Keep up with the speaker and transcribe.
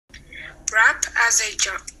Rap as a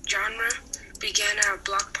genre began at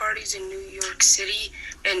block parties in New York City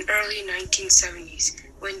in early 1970s,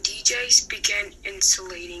 when DJs began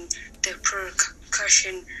insulating the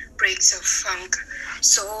percussion breaks of funk,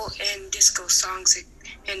 soul, and disco songs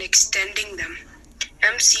and extending them.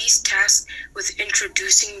 MCs tasked with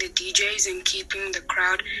introducing the DJs and keeping the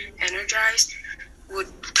crowd energized would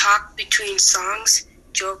talk between songs,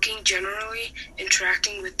 joking generally,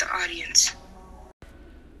 interacting with the audience.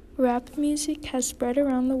 Rap music has spread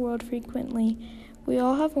around the world frequently. We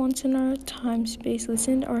all have once in our time space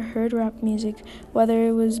listened or heard rap music, whether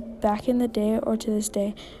it was back in the day or to this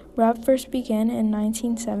day. Rap first began in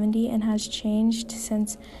 1970 and has changed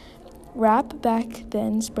since. Rap back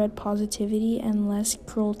then spread positivity and less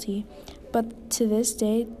cruelty, but to this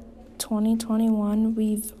day, 2021,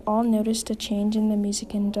 we've all noticed a change in the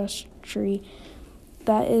music industry.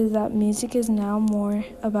 That is that music is now more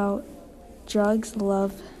about drugs,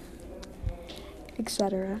 love,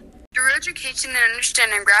 etc. Through education and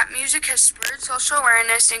understanding, rap music has spurred social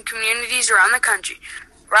awareness in communities around the country.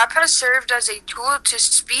 Rap has served as a tool to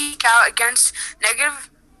speak out against negative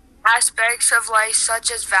aspects of life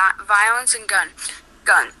such as violence and guns.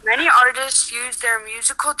 Many artists use their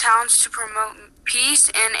musical talents to promote peace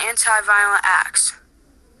and anti-violent acts.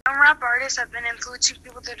 Some rap artists have been influencing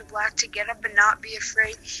people that are black to get up and not be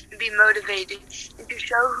afraid and be motivated and to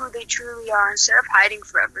show who they truly are instead of hiding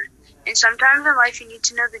forever. And sometimes in life you need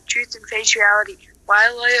to know the truth and face reality.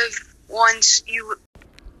 Why live once you...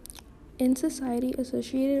 In society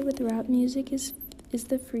associated with rap music is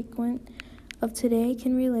the frequent of today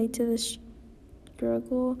can relate to the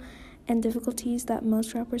struggle and difficulties that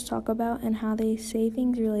most rappers talk about and how they say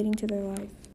things relating to their life.